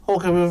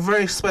Okay, we have a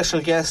very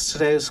special guest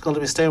today who's going to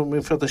be staying with me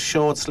for the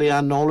show. It's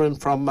Leanne Nolan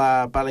from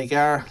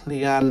Ballygar.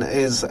 Leanne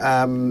is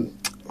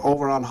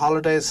over on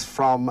holidays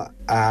from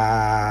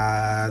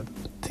the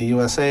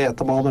USA at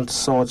the moment.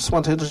 So I just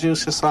want to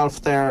introduce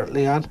yourself there,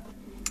 Leanne.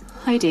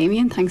 Hi,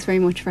 Damien. Thanks very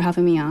much for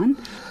having me on.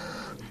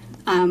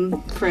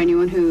 For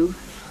anyone who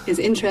is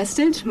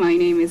interested, my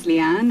name is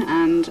Leanne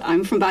and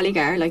I'm from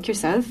Ballygar, like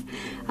yourself.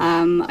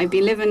 I've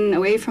been living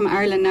away from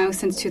Ireland now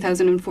since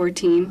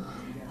 2014.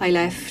 I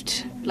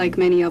left, like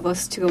many of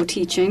us, to go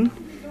teaching.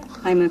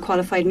 I'm a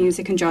qualified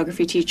music and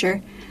geography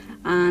teacher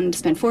and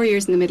spent 4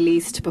 years in the Middle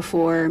East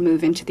before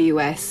moving to the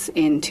US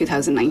in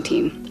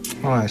 2019,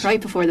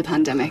 right before the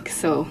pandemic.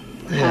 So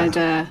had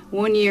a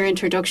 1 year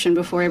introduction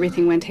before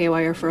everything went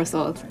haywire for us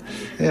all.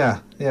 Yeah,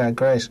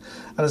 great.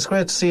 And it's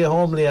great to see you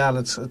home, Leanne.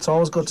 It's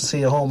always good to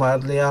see you home. I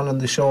had Leanne on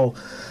the show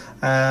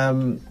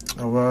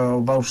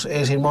about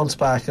 18 months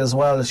back as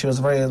well. She was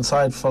very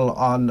insightful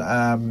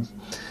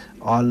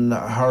on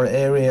her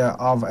area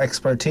of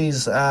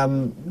expertise.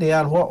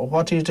 Leanne,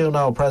 what do you do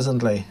now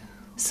presently?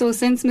 So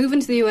since moving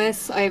to the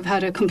US, I've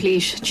had a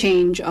complete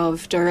change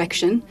of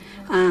direction,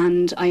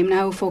 and I'm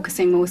now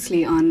focusing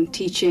mostly on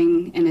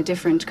teaching in a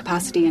different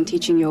capacity and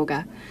teaching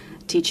yoga,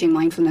 teaching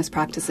mindfulness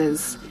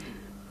practices,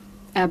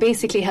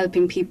 basically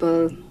helping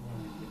people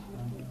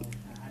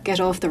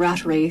get off the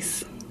rat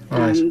race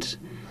and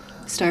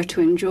start to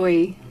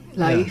enjoy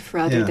life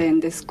rather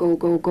than this go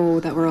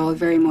that we're all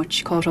very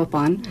much caught up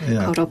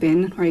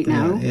in right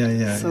now.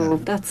 So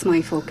that's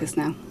my focus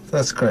now.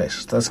 That's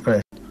great.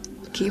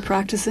 Keep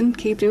practicing,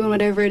 keep doing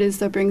whatever it is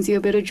that brings you a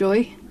bit of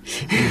joy.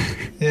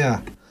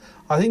 Yeah.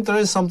 I think there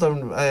is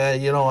something,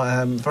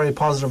 very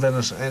positive in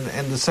it,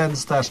 in the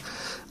sense that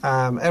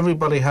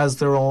everybody has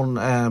their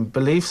own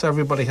beliefs,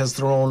 everybody has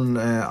their own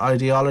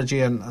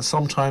ideology, and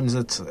sometimes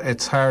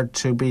it's hard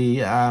to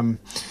be,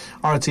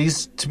 or it's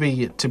easy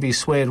to be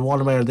swayed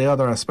one way or the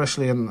other,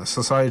 especially in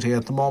society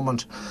at the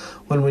moment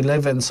when we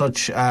live in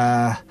such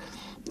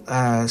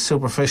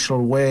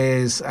superficial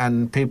ways,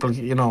 and people,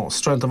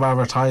 strength of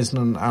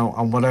advertising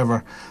and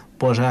whatever.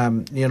 But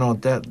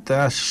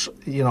that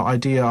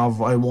idea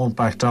of I won't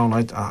back down,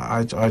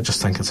 I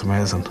just think it's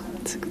amazing.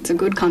 It's a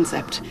good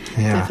concept,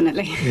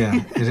 definitely.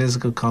 Yeah, it is a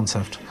good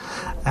concept.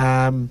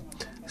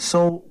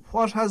 So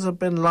what has it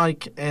been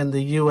like in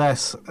the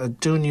US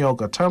doing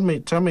yoga? Tell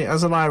me,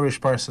 as an Irish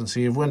person, so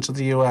you've went to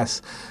the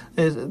US,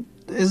 is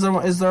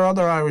there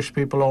other Irish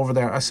people over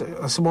there? I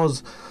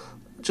suppose,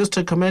 just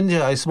to commend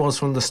you, I suppose,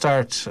 from the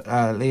start,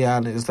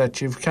 Leanne, is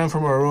that you've come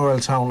from a rural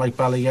town like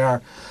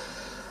Ballygar,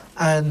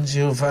 and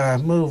you've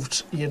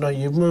moved.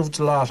 You've moved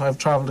a lot. I've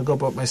travelled a good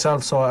bit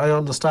myself, so I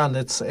understand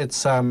it's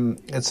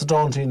a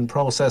daunting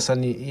process.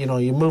 And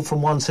you move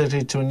from one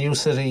city to a new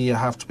city. You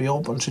have to be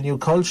open to new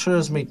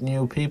cultures, meet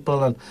new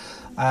people,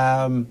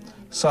 and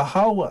so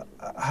how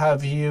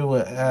have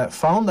you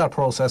found that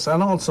process?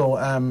 And also,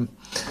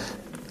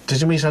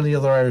 did you meet any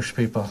other Irish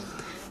people?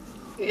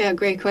 Yeah,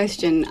 great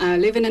question.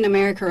 Living in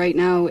America right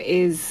now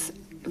is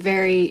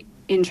very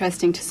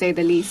interesting, to say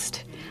the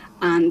least,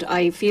 and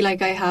I feel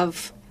like I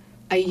have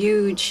a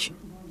huge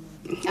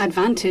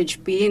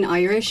advantage being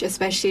Irish,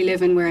 especially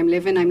living where I'm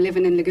living. I'm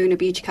living in Laguna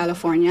Beach,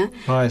 California,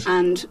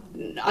 and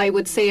I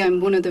would say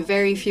I'm one of the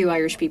very few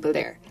Irish people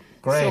there.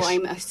 Great. So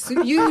I'm a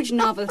huge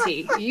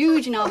novelty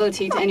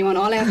to anyone.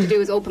 All I have to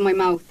do is open my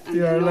mouth and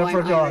you're a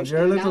leprechaun.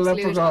 You're a little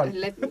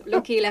leprechaun.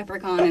 Lucky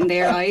leprechaun in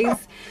their eyes,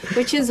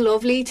 which is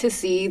lovely to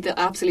see, the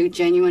absolute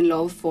genuine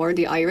love for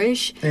the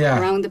Irish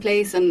around the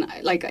place. And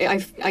like I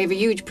have a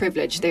huge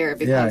privilege there,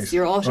 because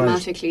you're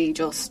automatically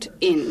just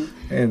in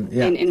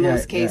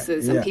most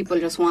cases, and people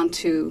just want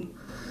to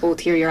both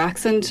hear your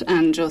accent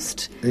and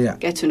just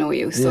get to know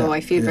you. So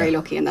I feel very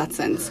lucky in that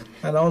sense.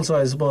 And also,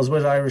 I suppose,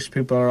 with Irish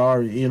people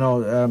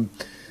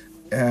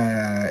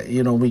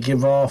we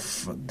give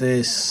off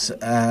this,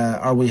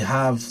 or we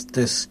have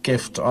this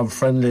gift of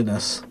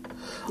friendliness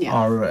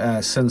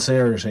or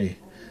sincerity,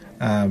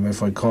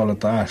 if I call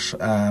it that,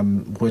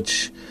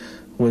 which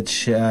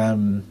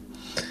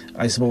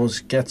I suppose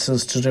gets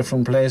us to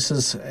different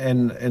places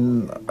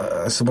in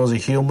I suppose, a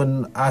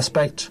human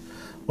aspect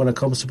when it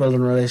comes to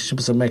building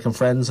relationships and making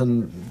friends.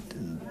 And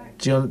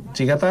do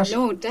you get that?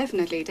 No,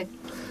 definitely.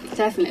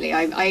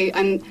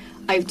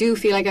 I do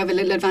feel like I have a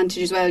little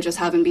advantage as well, just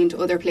having been to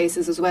other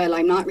places as well.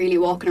 I'm not really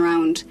walking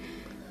around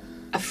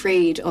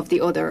afraid of the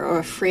other or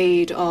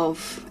afraid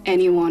of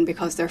anyone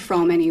because they're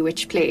from any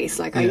which place.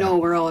 Like, I know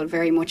we're all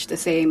very much the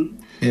same.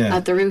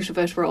 At the root of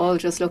it, we're all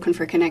just looking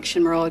for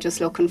connection. We're all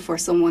just looking for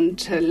someone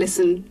to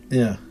listen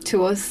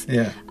to us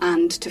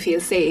and to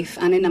feel safe.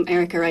 And in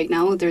America right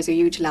now, there's a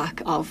huge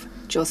lack of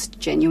just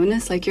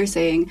genuineness, like you're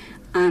saying,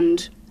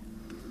 and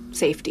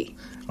safety.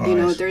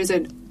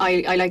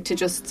 I like to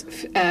just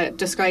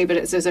describe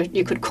it as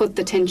you could cut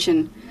the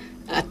tension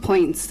at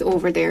points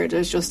over there.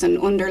 There's just an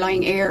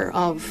underlying air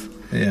of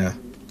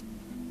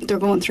they're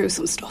going through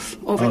some stuff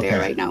over there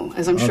right now,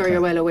 as I'm sure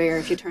you're well aware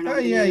if you turn on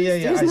the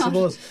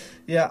news.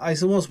 I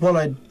suppose what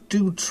I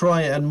do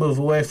try and move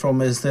away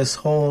from is this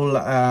whole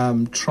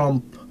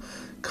Trump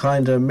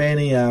kind of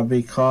mania,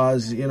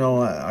 because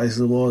I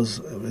suppose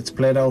it's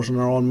played out in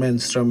our own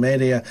mainstream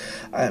media,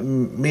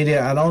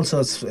 and also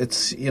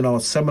it's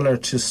similar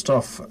to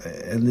stuff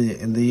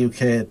in the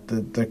UK.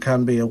 There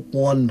can be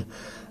one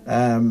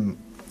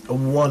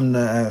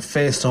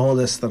face to all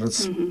this, that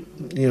it's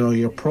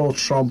you're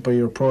pro-Trump or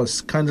you're pro.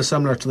 It's kind of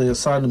similar to the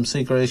asylum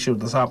seeker issue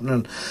that's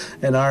happening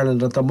in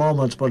Ireland at the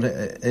moment, but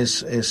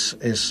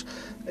it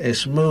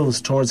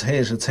moves towards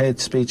hate. It's hate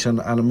speech, and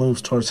it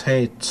moves towards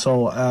hate.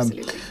 So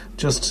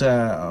just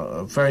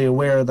very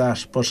aware of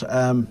that. But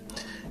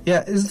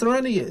is there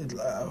any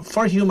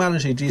for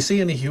humanity? Do you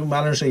see any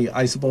humanity,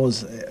 I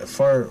suppose,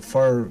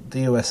 for the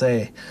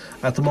USA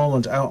at the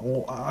moment?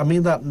 I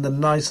mean that in the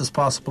nicest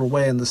possible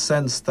way, in the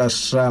sense that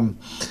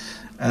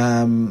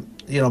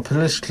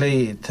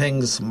politically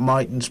things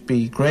mightn't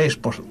be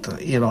great, but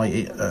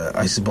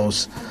I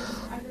suppose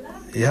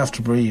you have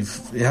to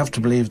believe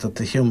that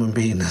the human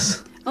being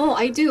is. Oh,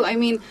 I do. I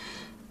mean,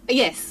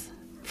 yes.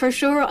 For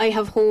sure, I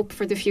have hope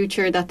for the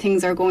future that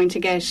things are going to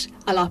get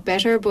a lot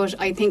better, but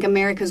I think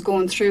America's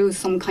going through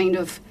some kind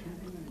of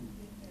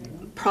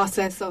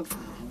process of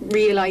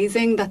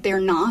realising that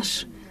they're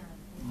not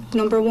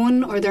number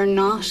one, or they're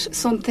not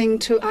something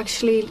to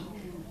actually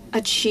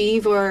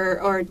achieve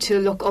or to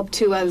look up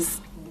to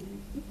as,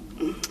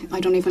 I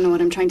don't even know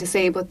what I'm trying to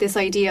say, but this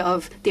idea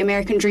of the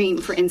American dream,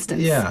 for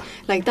instance. Yeah.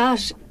 Like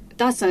that's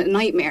a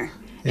nightmare.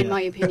 In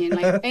my opinion,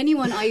 like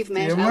anyone I've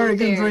met the American out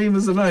there, dream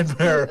is a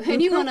nightmare.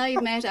 Anyone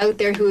I've met out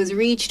there who has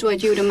reached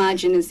what you'd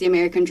imagine is the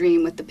American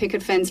dream, with the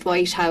picket fenced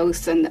White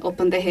House and up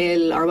on the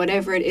hill or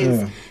whatever it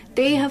is,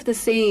 they have the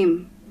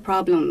same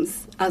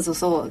problems as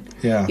us all.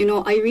 Yeah.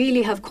 I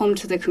really have come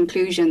to the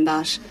conclusion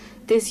that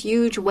this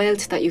huge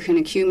wealth that you can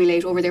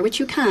accumulate over there, which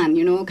you can,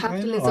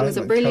 capitalism is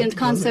a brilliant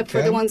concept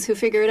for the ones who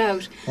figure it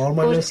out. All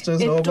my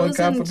listeners know about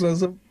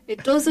capitalism.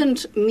 It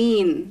doesn't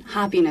mean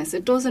happiness.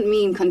 It doesn't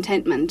mean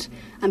contentment.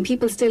 And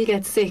people still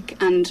get sick,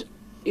 and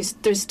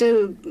there's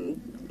still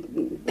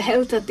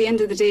health at the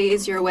end of the day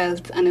is your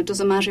wealth, and it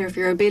doesn't matter if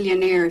you're a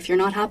billionaire. If you're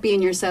not happy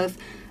in yourself,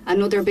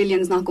 another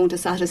billion's not going to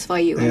satisfy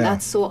you. And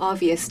that's so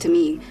obvious to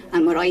me.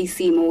 And what I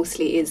see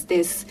mostly is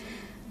this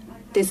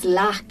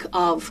lack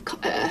of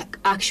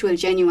actual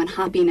genuine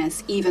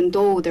happiness, even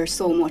though there's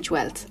so much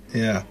wealth.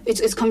 Yeah.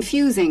 It's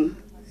confusing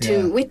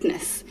to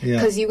witness,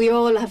 because we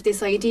all have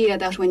this idea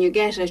that when you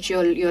get it,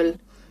 you'll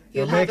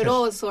have it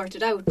all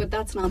sorted out, but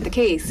that's not the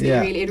case.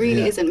 It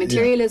really isn't.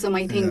 Materialism,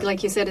 I think,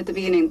 like you said at the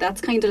beginning, that's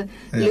kind of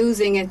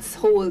losing its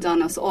hold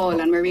on us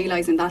all, and we're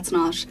realising that's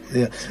not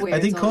where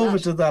I think it's all COVID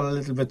at. did that a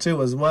little bit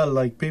too as well.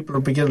 Like, people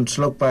are beginning to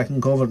look back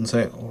in COVID and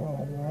say,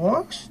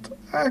 what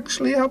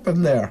actually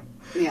happened there?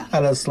 Yeah.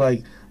 And it's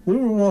like, we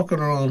were walking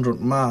around with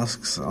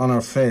masks on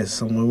our face,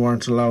 and we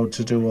weren't allowed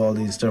to do all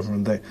these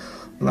different things.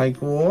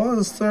 Like,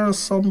 was there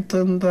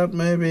something that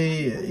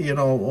maybe,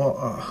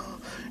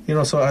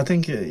 so I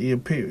think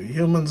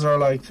humans are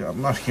like,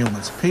 not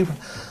humans, people,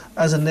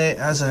 as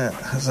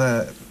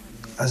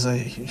a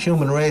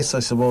human race, I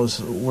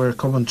suppose, we're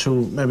coming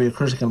to maybe a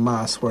critical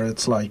mass where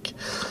it's like,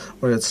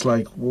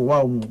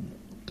 wow,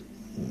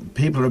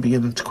 people are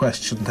beginning to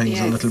question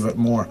things a little bit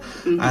more,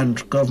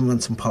 and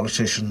governments and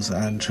politicians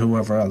and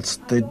whoever else,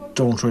 they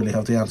don't really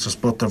have the answers,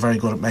 but they're very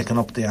good at making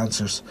up the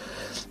answers.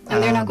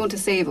 And they're not going to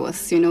save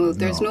us,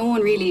 There's no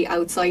one really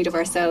outside of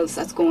ourselves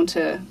that's going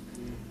to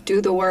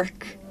do the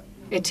work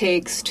it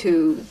takes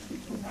to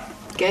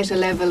get a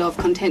level of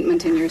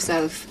contentment in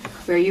yourself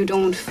where you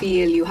don't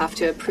feel you have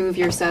to prove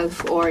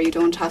yourself or you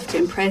don't have to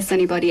impress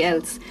anybody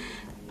else.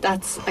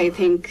 That's, I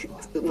think,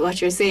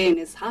 what you're saying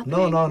is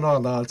happening.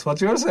 No. It's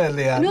what you're saying,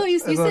 Leanne. No, you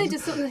said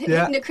just something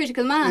hitting a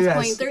critical mass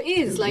point. There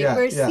is,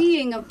 we're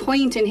seeing a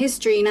point in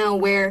history now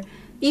where,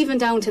 even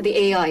down to the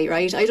AI,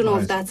 right? I don't know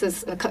if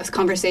that's a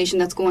conversation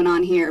that's going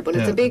on here, but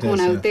it's a big one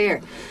out there.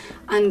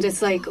 And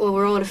it's like,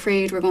 we're all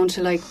afraid we're going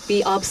to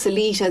be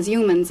obsolete as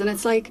humans. And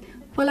it's like,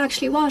 well,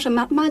 actually what?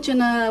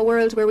 Imagine a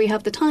world where we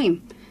have the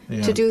time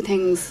to do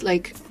things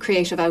like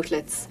creative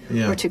outlets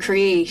or to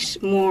create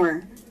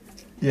more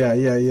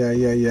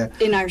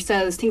in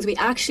ourselves, things we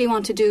actually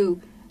want to do,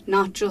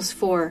 not just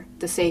for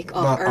the sake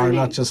of earning. Or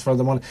not just for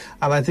the money.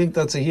 And I think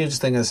that's a huge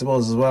thing, I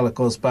suppose, as well. It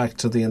goes back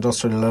to the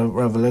Industrial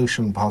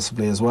Revolution,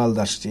 possibly, as well,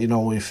 that,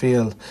 we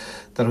feel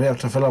that we have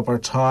to fill up our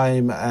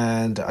time,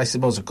 and I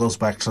suppose it goes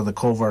back to the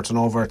covert and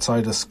overt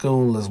side of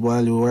school as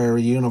well. You wear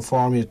a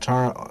uniform, you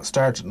start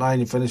at 9,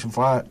 you finish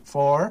at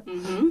 4,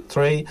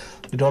 3,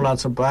 you don't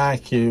answer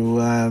back,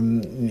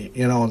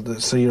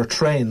 so you're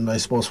trained, I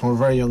suppose, from a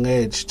very young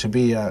age to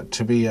be a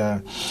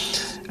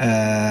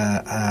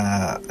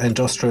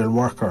industrial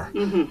worker,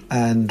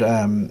 and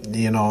then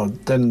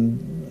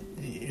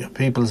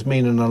people's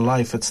meaning in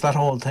life. It's that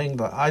whole thing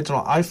that I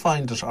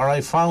found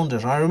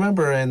it. I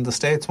remember in the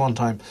States one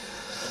time,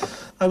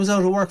 I was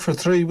out of work for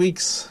 3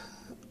 weeks.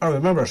 I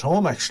remember at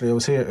home, actually. I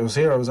was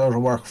here. I was out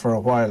of work for a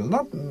while,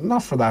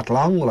 not for that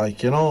long,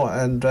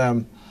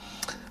 and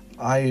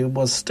I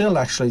was still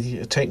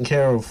actually taking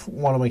care of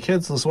one of my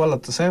kids as well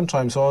at the same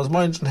time. So I was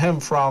minding him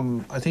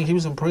from, I think he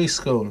was in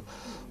preschool,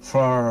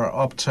 for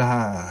up to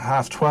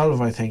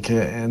 12:30, I think,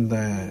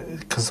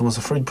 because there was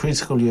a free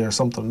preschool year or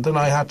something. Then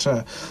I had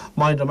to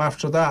mind them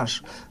after that.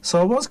 So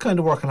I was kind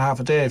of working half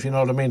a day, if you know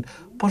what I mean.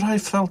 But I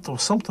felt there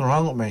was something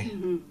wrong with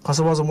me because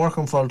I wasn't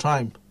working full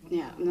time.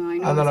 Yeah, no, I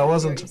know. And then I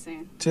wasn't. What you're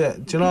saying. Do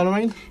you know what I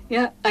mean?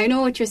 Yeah, I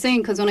know what you're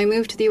saying, because when I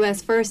moved to the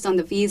US first, on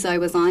the visa I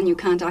was on, you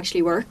can't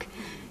actually work.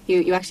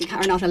 You actually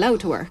are not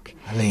allowed to work.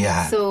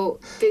 Yeah. So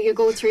you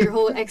go through your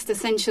whole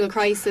existential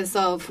crisis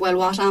of, well,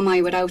 what am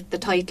I without the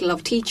title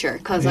of teacher?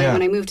 Because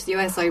when I moved to the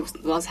US, I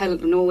was hell,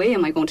 no way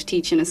am I going to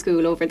teach in a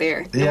school over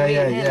there. No way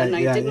in hell, and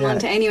I didn't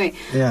want to anyway.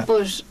 Yeah.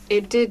 But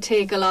it did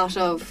take a lot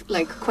of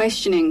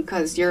questioning,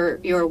 because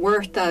your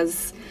worth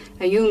as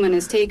a human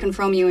is taken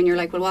from you, and you're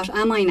like, well, what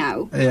am I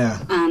now? Yeah.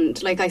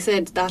 And like I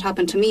said, that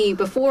happened to me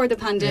before the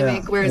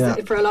pandemic,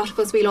 whereas for a lot of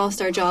us, we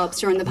lost our jobs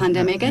during the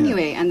pandemic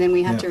anyway, and then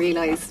we had to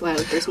realise,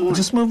 well, there's more.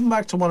 Just moving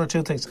back to one or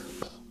two things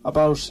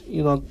about,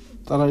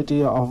 that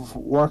idea of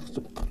work,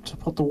 to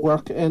put the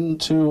work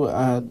into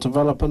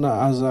developing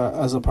as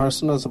a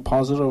person, as a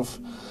positive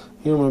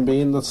human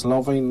being that's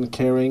loving,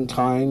 caring,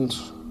 kind.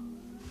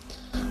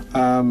 Do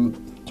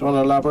you want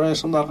to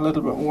elaborate on that a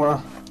little bit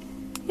more?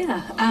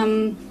 Yeah.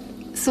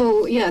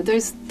 So,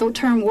 there's the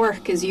term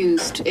work is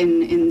used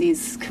in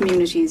these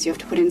communities. You have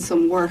to put in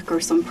some work or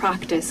some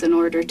practice in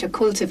order to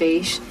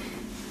cultivate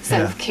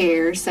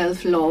self-care,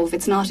 self-love.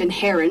 It's not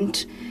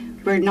inherent.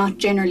 We're not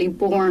generally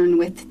born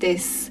with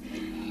this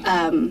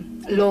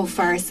love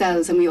for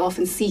ourselves, and we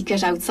often seek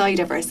it outside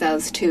of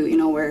ourselves too.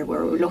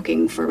 We're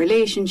looking for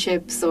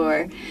relationships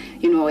or,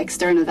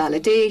 external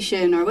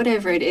validation or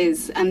whatever it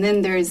is. And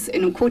then there's,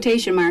 in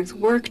quotation marks,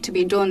 work to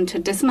be done to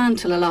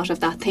dismantle a lot of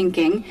that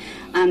thinking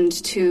and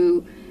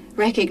to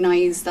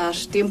recognise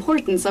that the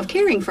importance of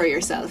caring for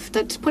yourself,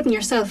 that putting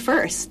yourself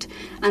first.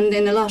 And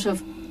in a lot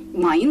of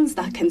minds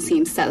that can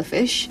seem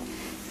selfish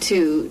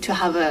to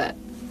have a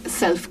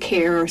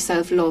self-care or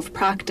self-love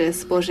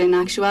practice, but in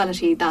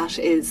actuality that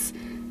is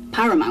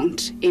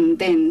paramount in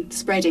then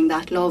spreading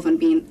that love and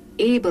being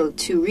able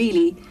to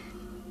really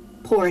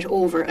pour it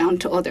over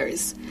onto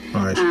others,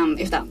 right.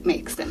 If that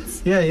makes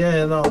sense.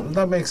 No,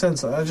 that makes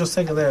sense. I just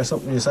think there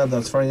something you said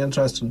that's very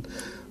interesting,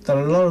 that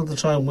a lot of the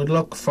time we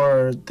look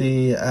for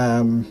the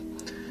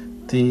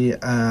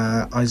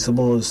I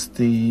suppose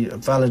the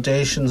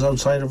validations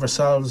outside of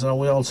ourselves, and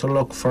we also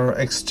look for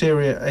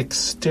exterior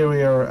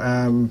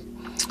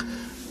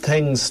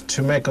things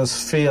to make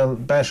us feel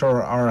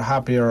better or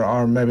happier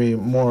or maybe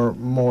more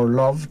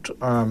loved.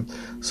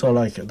 So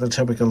like the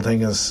typical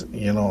thing is,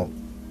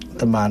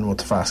 the man with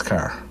the fast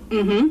car.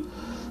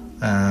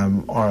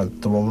 Or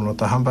the woman with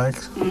the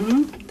handbags.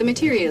 The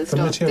material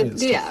stuff.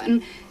 Yeah,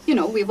 and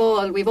we've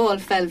all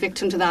fell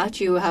victim to that.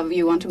 You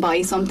want to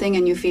buy something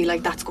and you feel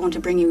like that's going to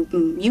bring you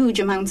huge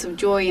amounts of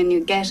joy, and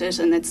you get it,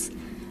 and it's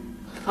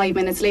 5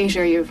 minutes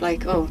later you're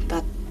like, oh,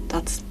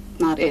 that's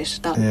not it.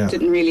 That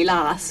didn't really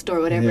last, or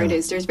whatever it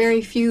is. There's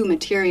very few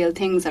material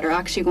things that are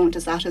actually going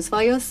to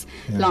satisfy us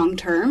long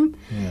term.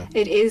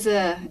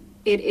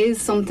 It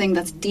is something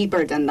that's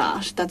deeper than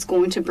that, that's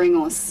going to bring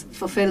us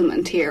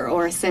fulfillment here,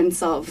 or a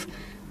sense of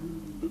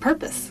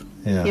purpose.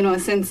 A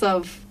sense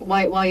of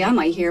why am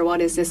I here?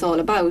 What is this all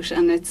about?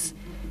 And it's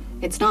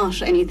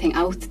not anything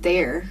out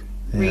there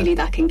really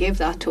that can give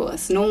that to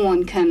us. No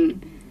one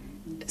can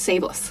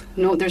save us.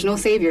 No, there's no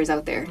saviors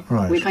out there.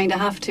 Right. We kind of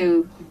have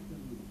to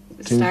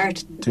do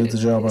the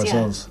job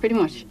ourselves. Yeah, pretty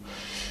much.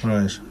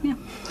 Right.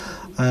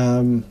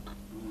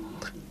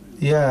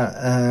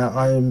 Yeah.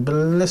 I've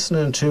been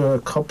listening to a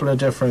couple of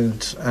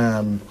different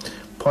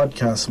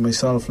podcasts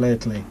myself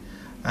lately.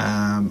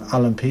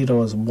 Alan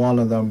Pito is one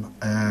of them,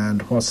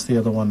 and what's the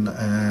other one?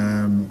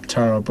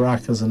 Tara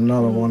Brack is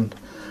another one.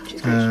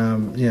 She's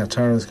good.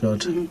 Tara's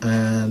good.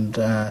 And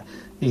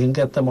you can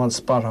get them on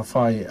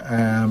Spotify,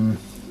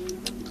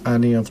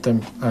 any of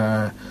them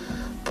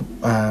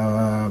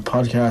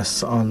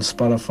podcasts on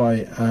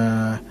Spotify.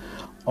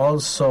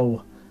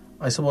 Also,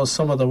 I suppose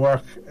some of the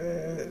work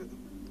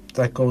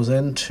that goes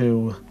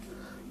into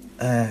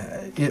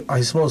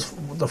I suppose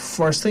the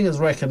first thing is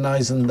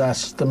recognising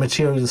that the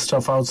material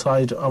stuff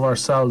outside of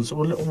ourselves,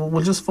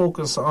 we'll just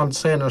focus on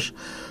saying it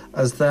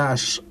as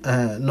that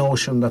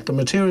notion that the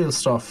material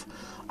stuff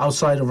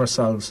outside of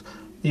ourselves,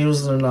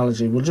 use an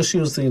analogy, we'll just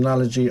use the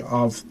analogy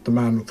of the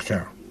man with the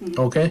car.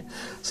 Okay?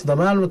 So the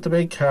man with the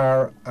big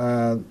car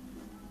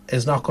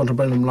is not going to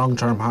bring him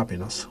long-term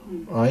happiness,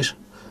 right?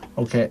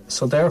 Okay,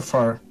 so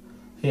therefore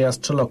he has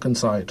to look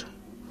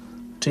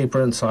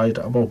deeper inside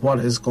about what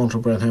is going to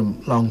bring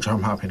him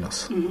long-term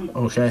happiness.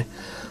 Okay,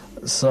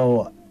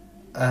 so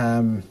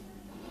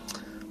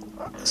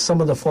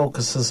some of the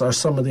focuses or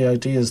some of the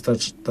ideas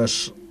that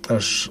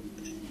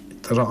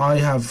I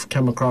have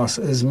come across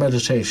is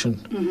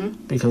meditation,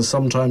 because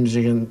sometimes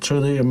you can,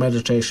 through your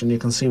meditation, you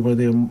can see where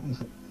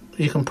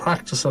you can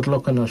practice at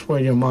looking at where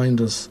your mind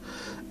is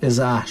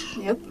at.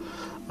 Yep.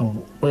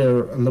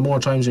 And the more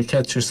times you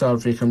catch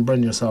yourself, you can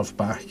bring yourself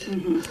back.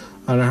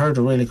 And I heard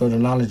a really good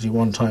analogy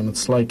one time.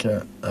 It's like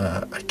a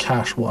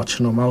cat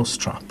watching a mouse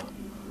trap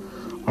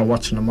or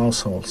watching a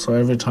mouse hole. So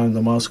every time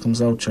the mouse comes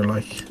out, you're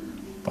like,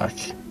 back.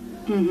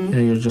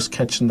 You're just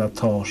catching that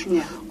thought.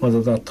 Yeah.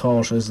 Whether that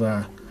thought is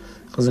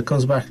because it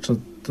comes back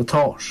to the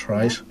thought,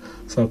 right?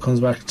 So it comes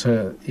back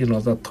to,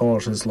 that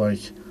thought is like,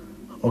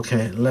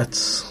 okay,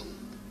 let's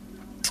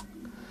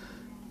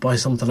buy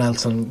something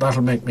else and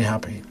that'll make me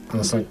happy. And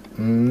it's like,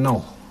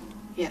 no.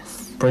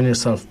 Yes. Bring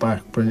yourself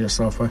back.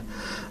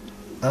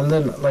 And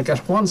then, like, at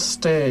one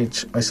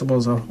stage, I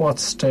suppose, I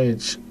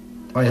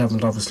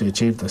haven't obviously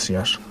achieved this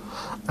yet,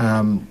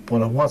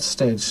 but at what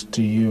stage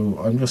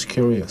I'm just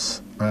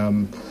curious,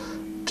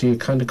 do you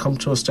kind of come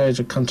to a stage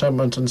of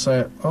contentment and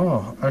say,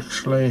 oh,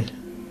 actually,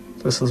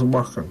 this isn't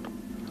working?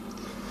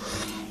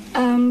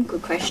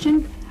 Good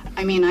question.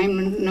 I mean,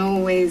 I'm no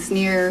ways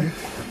near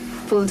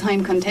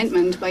full-time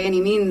contentment by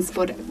any means,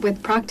 but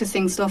with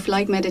practicing stuff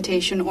like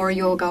meditation or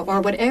yoga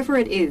or whatever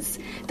it is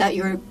that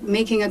you're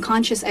making a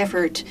conscious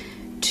effort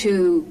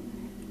to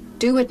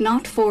do it,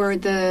 not for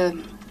the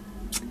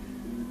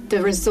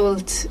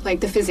result, like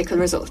the physical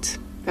result,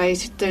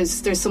 right?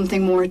 There's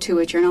something more to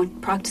it. You're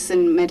not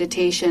practicing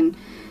meditation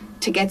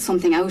to get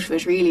something out of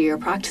it, really. You're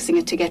practicing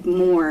it to get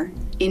more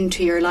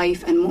into your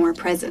life and more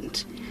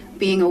present.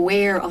 Being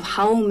aware of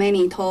how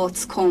many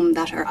thoughts come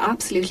that are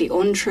absolutely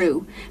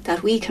untrue,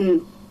 that we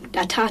can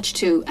attach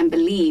to and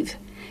believe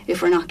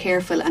if we're not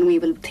careful, and we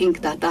will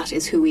think that that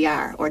is who we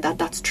are, or that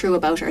that's true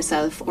about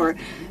ourselves, or,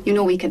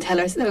 we can tell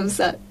ourselves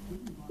that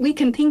we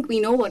can think we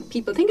know what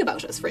people think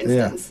about us, for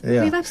instance. Yeah.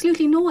 We have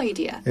absolutely no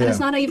idea. And it's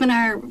not even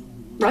our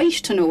right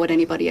to know what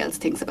anybody else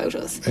thinks about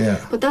us.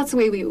 Yeah. But that's the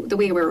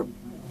way we're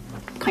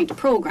kind of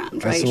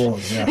programmed, right? I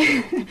suppose,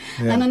 yeah.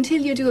 And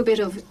until you do a bit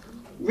of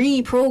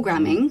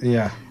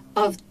reprogramming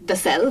of the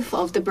self,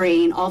 of the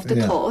brain, of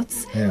the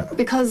thoughts,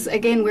 because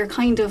again we're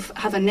kind of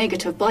have a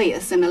negative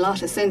bias in a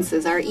lot of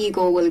senses. Our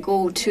ego will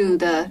go to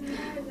the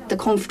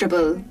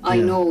comfortable, I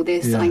know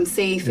this, I'm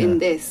safe in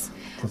this.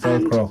 The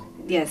Velcro.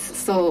 Yes,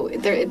 so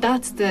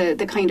that's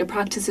the kind of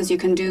practices you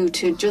can do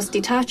to just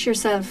detach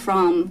yourself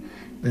from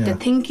the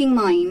thinking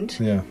mind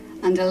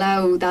and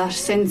allow that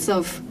sense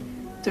of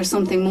there's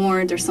something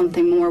more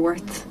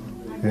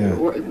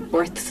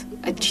worth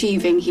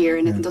achieving here,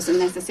 and it doesn't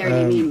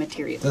necessarily mean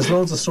material. There's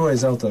loads of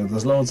stories out there.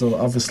 There's loads of,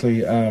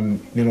 obviously,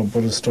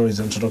 Buddhist stories,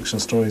 introduction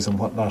stories and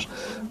whatnot.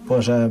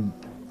 But, and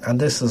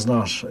this is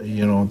not,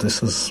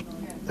 this is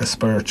a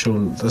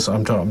spiritual,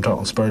 I'm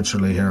talking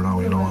spiritually here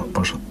now,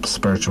 but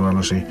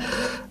spirituality,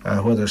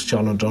 whether it's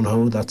John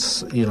O'Donoghue,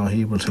 that's, he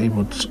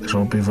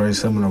would be very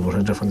similar but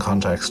a different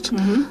context.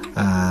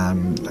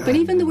 But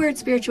even the word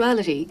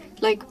spirituality,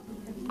 like,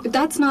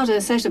 that's not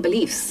a set of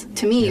beliefs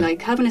to me.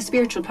 Like, having a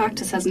spiritual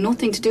practice has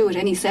nothing to do with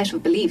any set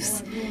of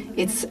beliefs.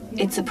 It's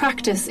a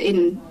practice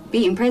in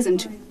being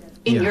present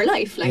in your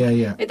life. Like,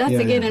 that's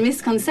again a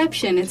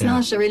misconception. It's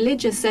not a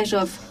religious set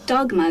of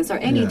dogmas or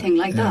anything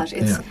like that.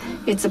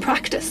 It's a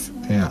practice.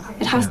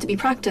 It has to be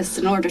practiced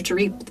in order to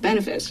reap the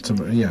benefit.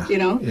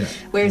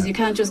 Whereas you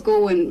can't just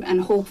go and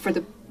hope for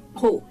the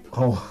hope.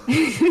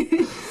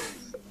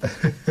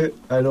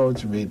 I know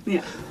what you mean.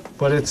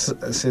 But it's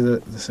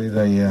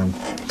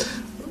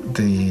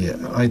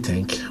I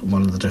think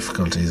one of the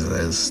difficulties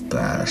is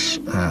that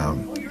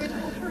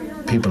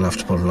people have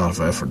to put a lot of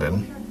effort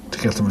in to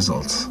get the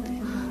results,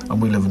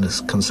 and we live in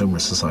this consumer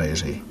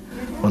society,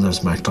 whether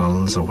it's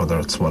McDonald's or whether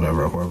it's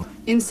whatever.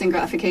 Instant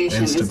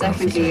gratification is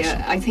definitely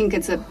I think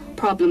it's a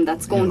problem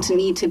that's going to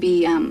need to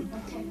be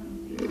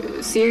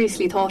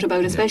seriously thought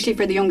about, especially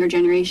for the younger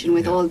generation,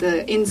 with all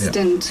the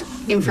instant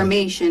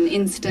information,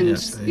 instant,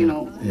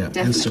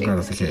 definitely. Instant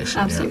gratification.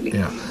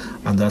 Absolutely.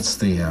 And that's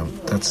the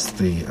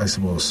I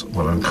suppose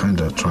what I'm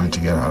kind of trying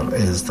to get at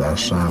is that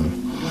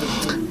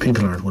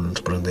people aren't willing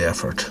to put in the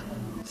effort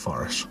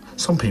for it.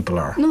 Some people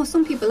are. No,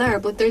 some people are,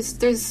 but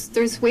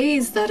there's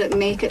ways that it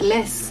make it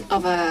less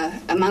of a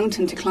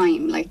mountain to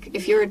climb. Like,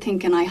 if you're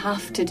thinking, I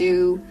have to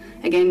do,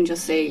 again,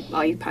 just say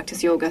I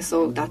practice yoga,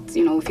 so that's,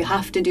 if you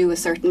have to do a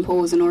certain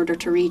pose in order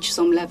to reach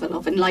some level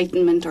of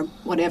enlightenment or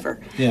whatever,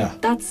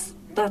 that's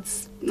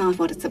not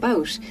what it's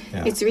about.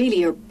 It's really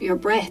your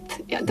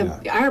breath.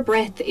 Our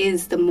breath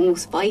is the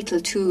most vital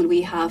tool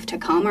we have to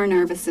calm our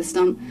nervous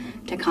system,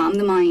 to calm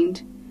the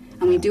mind,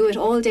 and we do it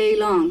all day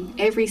long,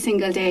 every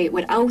single day,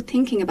 without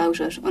thinking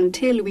about it,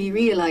 until we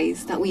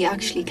realise that we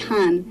actually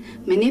can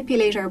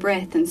manipulate our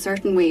breath in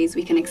certain ways.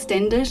 We can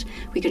extend it,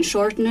 we can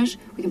shorten it,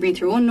 we can breathe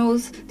through one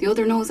nose, the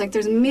other nose. Like,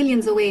 there's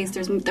millions of ways.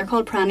 They're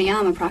called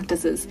pranayama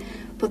practices,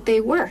 but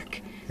they work.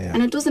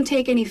 And it doesn't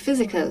take any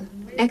physical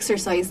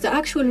exercise. The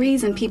actual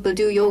reason people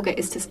do yoga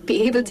is to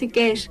be able to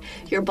get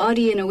your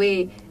body in a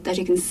way that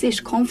you can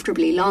sit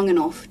comfortably long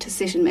enough to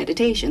sit in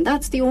meditation.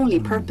 That's the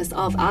only purpose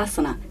of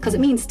asana, because it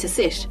means to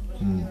sit.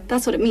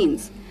 That's what it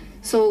means.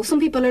 So some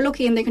people are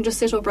lucky and they can just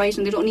sit upright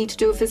and they don't need to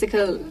do a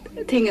physical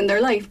thing in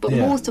their life, but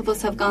most of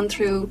us have gone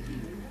through,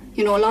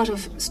 a lot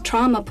of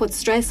trauma puts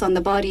stress on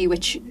the body,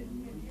 which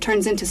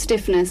turns into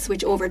stiffness,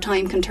 which over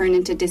time can turn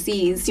into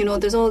disease.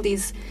 There's all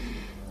these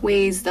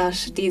ways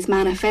that these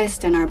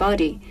manifest in our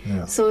body.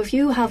 Yeah. So if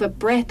you have a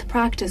breath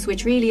practice,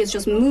 which really is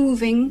just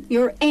moving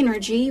your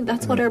energy,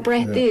 that's what our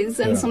breath is,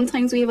 and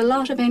sometimes we have a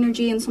lot of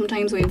energy and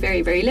sometimes we have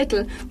very, very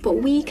little, but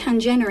we can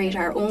generate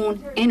our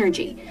own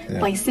energy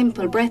by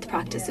simple breath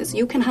practices.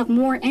 You can have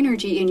more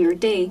energy in your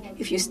day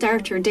if you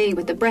start your day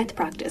with the breath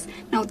practice.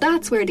 Now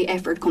that's where the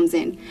effort comes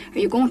in. Are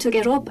you going to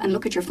get up and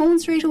look at your phone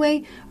straight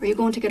away, or are you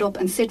going to get up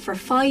and sit for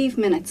 5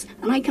 minutes?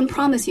 And I can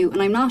promise you,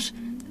 and I'm not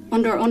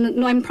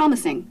I'm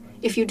promising,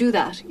 if you do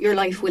that, your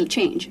life will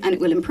change and it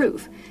will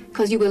improve,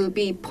 because you will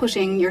be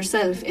putting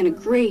yourself in a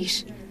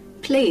great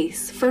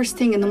place. First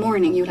thing in the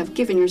morning, you'll have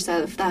given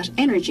yourself that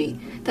energy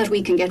that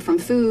we can get from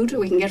food, or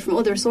we can get from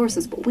other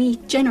sources, but we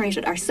generate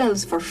it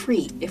ourselves for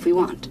free if we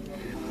want.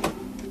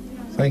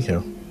 Thank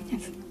you.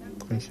 Yes.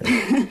 Thank you.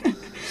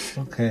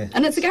 Okay.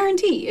 And it's a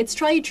guarantee. It's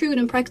tried, true,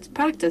 and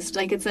practiced.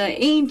 Like, it's an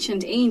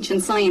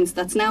ancient science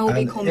that's now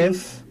and becoming...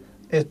 if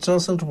it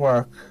doesn't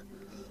work,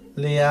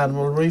 Leanne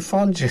will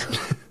refund you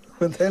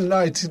within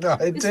 99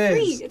 it's days.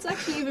 Free. It's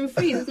actually even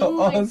free. There's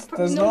no,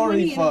 there's no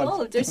money refund.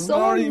 involved. There's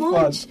so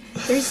much.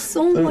 There's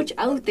so much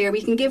out there.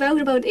 We can give out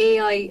about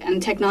AI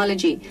and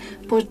technology,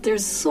 but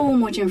there's so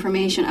much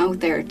information out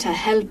there to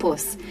help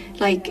us.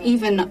 Like,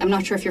 even, I'm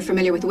not sure if you're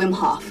familiar with Wim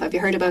Hof. Have you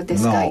heard about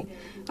this guy?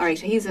 All right,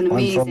 he's an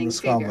amazing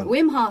figure.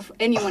 Wim Hof,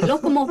 anyone,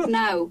 look him up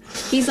now.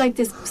 He's like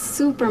this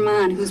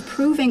superman who's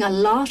proving a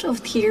lot of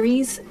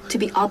theories to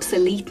be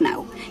obsolete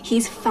now.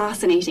 He's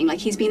fascinating. Like,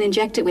 he's been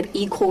injected with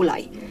E.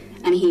 coli,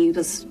 and he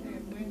was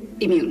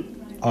immune.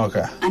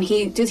 Okay. And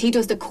he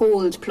does the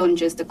cold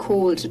plunges, the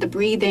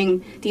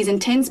breathing, these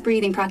intense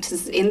breathing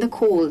practices in the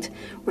cold,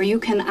 where you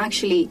can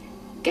actually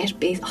get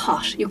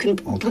hot. You can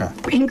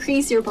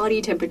increase your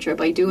body temperature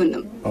by doing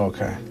them.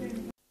 Okay.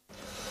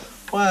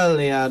 Well,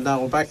 Leanne, now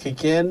we're back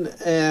again.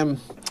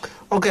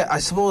 Okay, I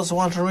suppose I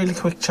want a really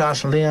quick chat,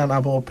 Leanne,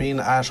 about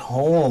being at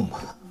home.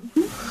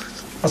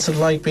 What's it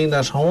like being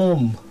at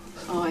home?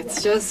 Oh,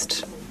 it's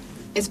just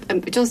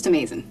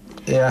amazing.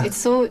 Yeah.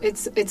 It's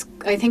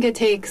I think it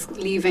takes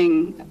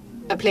leaving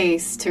a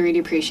place to really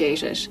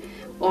appreciate it.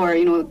 Or,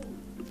 don't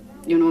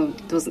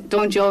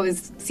you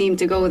always seem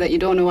to go that you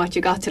don't know what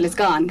you got till it's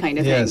gone kind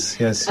of thing.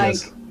 Yes.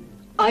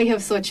 I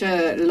have such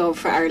a love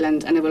for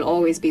Ireland, and it will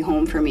always be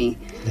home for me.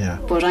 Yeah.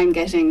 But I'm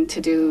getting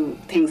to do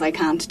things I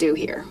can't do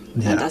here.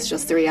 Yeah. And that's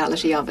just the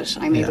reality of it.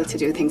 I'm able to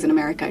do things in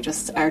America.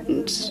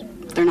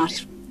 They're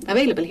not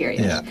available here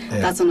yet. Yeah.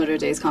 That's another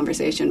day's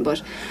conversation.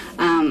 But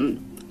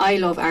I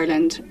love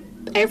Ireland.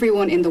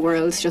 Everyone in the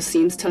world just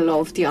seems to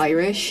love the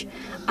Irish,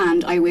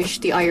 and I wish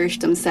the Irish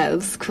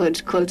themselves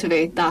could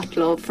cultivate that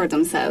love for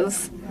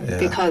themselves,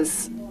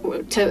 because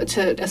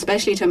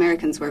especially to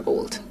Americans, we're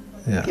gold.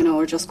 Yeah.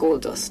 We're just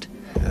gold dust.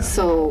 Yeah.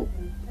 So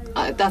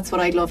that's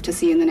what I'd love to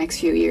see in the next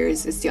few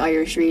years, is the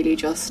Irish really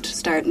just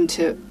starting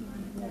to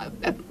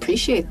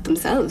appreciate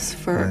themselves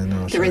for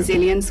the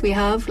resilience we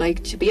have.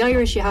 Like, to be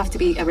Irish, you have to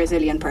be a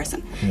resilient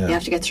person. Yeah. You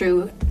have to get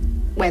through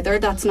weather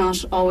that's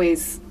not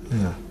always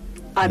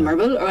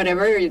admirable or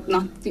whatever. You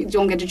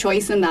don't get a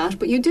choice in that,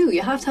 but you do.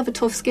 You have to have a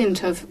tough skin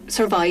to have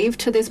survived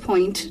to this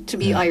point, to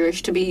be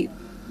Irish, to be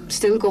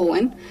still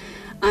going.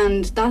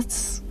 And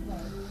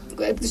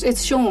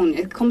it's shown.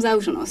 It comes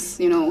out in us,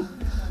 And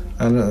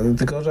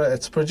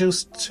it's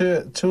produced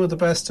two of the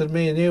best in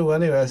me and you,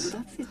 anyways.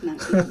 That's it now.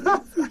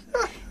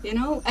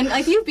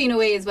 And you've been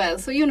away as well,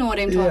 so you know what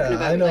I'm talking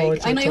about. I know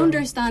and I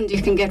understand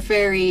you can get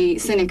very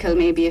cynical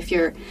maybe if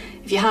you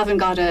haven't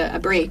got a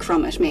break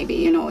from it,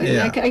 maybe,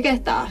 I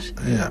get that.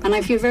 Yeah. And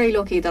I feel very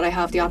lucky that I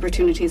have the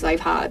opportunities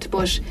I've had,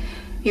 but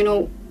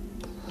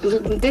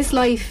this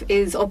life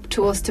is up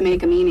to us to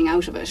make a meaning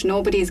out of it.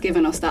 Nobody's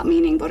given us that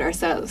meaning but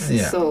ourselves.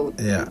 So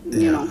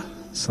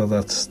so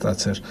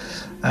that's it.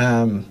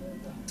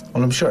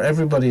 Well, I'm sure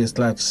everybody is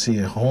glad to see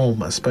you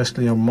home,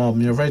 especially your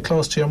mum. You're very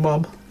close to your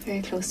mum.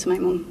 Very close to my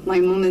mum. My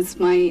mum is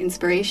my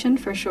inspiration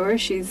for sure.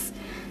 She's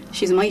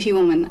a mighty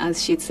woman,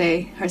 as she'd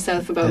say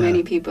herself about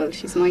many people.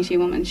 She's a mighty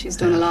woman. She's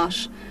done a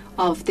lot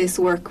of this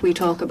work we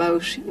talk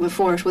about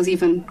before it was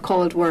even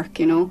called work,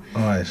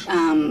 Right.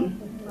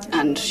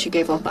 And she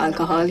gave up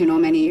alcohol,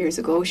 many years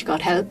ago. She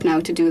got help now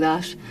to do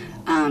that,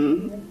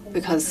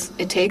 because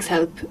it takes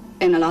help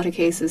in a lot of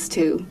cases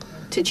to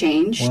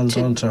change. Well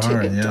done to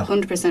her,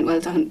 100%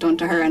 well done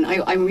to her. And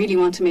I really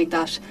want to make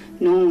that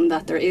known,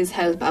 that there is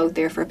help out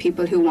there for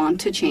people who want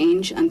to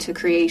change and to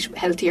create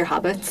healthier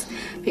habits,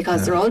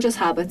 because they're all just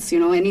habits.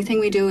 Anything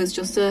we do is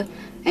just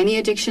any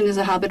addiction is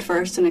a habit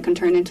first, and it can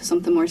turn into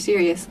something more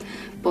serious.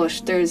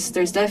 But there's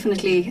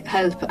definitely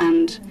help,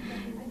 and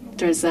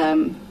there's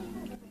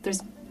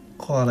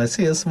Go on, I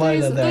see you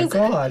smiling there.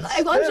 Go on.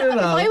 If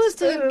I was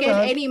to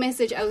get any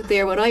message out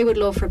there, what I would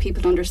love for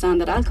people to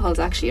understand, that alcohol is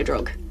actually a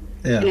drug.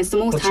 Yeah. And it's the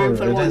most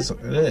harmful one.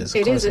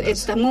 It is.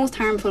 It's the most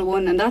harmful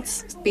one, and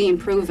that's being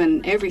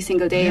proven every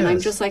single day. And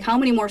I'm just like, how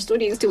many more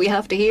studies do we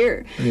have to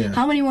hear? Yeah.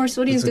 How many more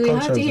studies do we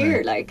have to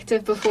hear,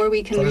 before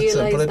we can realise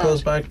that? But it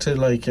goes back to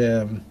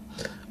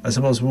I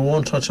suppose we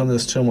won't touch on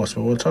this too much,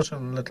 but we'll touch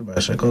on it a little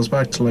bit. It goes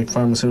back to like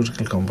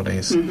pharmaceutical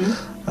companies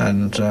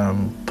and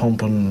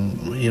pumping,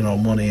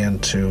 money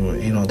into,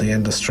 the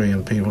industry,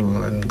 and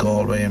people in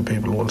Galway, and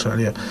people will tell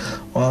you,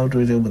 what would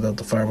we do without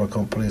the pharma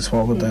companies?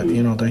 What would that,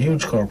 they're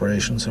huge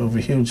corporations who have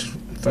a huge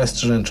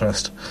vested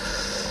interest.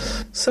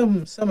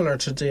 Similar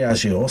to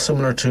Diageo,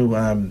 similar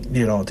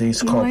to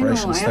these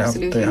corporations.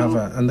 They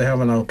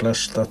have an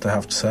outlet that they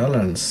have to sell,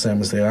 and it's the same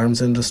as the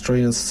arms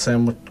industry. It's the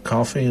same with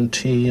coffee and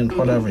tea and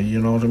whatever. You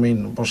know what I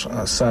mean? But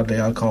sadly,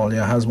 alcohol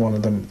has one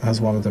of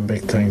them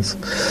big things.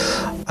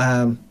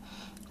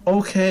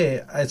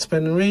 Okay, it's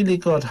been really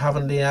good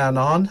having Leanne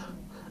on,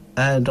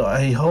 and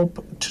I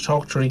hope to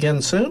talk to her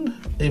again soon.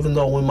 Even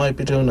though we might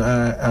be doing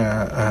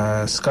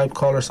a Skype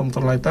call or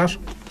something like that.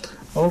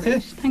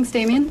 Okay. Thanks,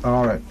 Damien.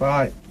 All right.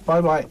 Bye.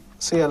 Bye-bye.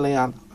 See you, Leanne.